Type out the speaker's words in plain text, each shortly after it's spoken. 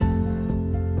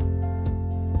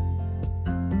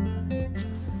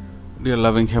Dear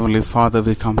loving Heavenly Father,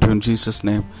 we come to you in Jesus'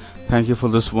 name. Thank you for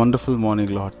this wonderful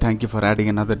morning, Lord. Thank you for adding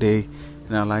another day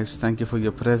in our lives. Thank you for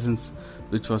your presence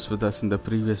which was with us in the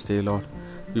previous day, Lord.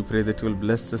 We pray that you will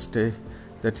bless this day,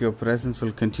 that your presence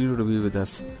will continue to be with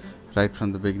us right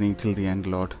from the beginning till the end,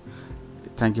 Lord.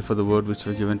 Thank you for the word which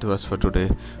was given to us for today.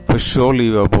 For surely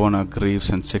you have borne our griefs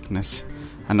and sickness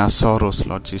and our sorrows,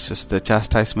 Lord Jesus. The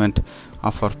chastisement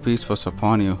of our peace was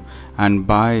upon you, and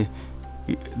by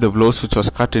the blows which was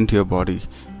cut into your body,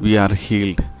 we are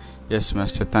healed. Yes,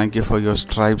 Master, thank you for your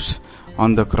stripes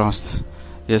on the cross.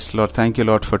 Yes, Lord, thank you,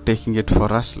 Lord, for taking it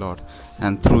for us, Lord.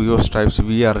 And through your stripes,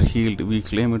 we are healed. We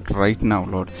claim it right now,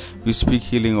 Lord. We speak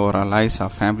healing over our lives, our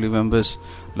family members,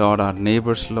 Lord, our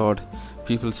neighbors, Lord,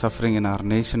 people suffering in our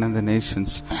nation and the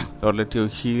nations. Lord, let your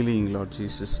healing, Lord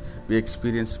Jesus, be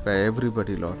experienced by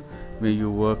everybody, Lord. May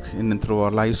you work in and through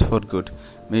our lives for good.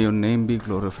 May your name be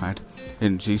glorified.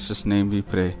 In Jesus' name we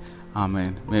pray.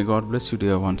 Amen. May God bless you,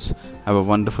 dear ones. Have a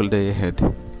wonderful day ahead.